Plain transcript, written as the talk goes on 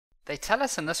They tell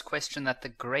us in this question that the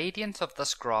gradient of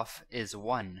this graph is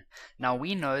 1. Now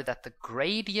we know that the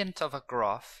gradient of a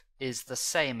graph is the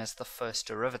same as the first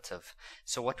derivative.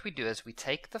 So what we do is we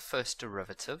take the first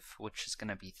derivative, which is going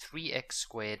to be 3x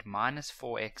squared minus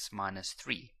 4x minus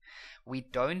 3. We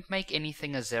don't make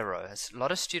anything a 0. A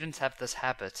lot of students have this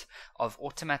habit of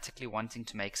automatically wanting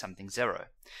to make something 0.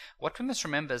 What we must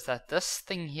remember is that this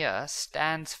thing here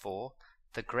stands for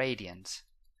the gradient.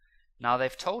 Now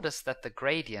they've told us that the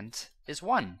gradient is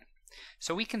 1.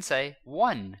 So we can say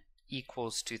 1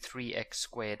 equals to 3x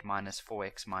squared minus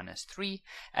 4x minus 3,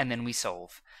 and then we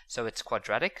solve. So it's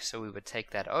quadratic, so we would take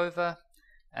that over,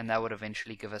 and that would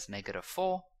eventually give us negative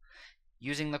 4.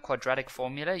 Using the quadratic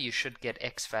formula, you should get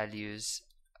x values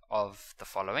of the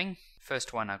following.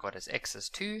 First one I got is x is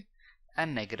 2,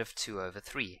 and negative 2 over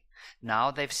 3.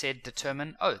 Now they've said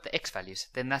determine, the x values.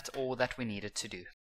 Then that's all that we needed to do.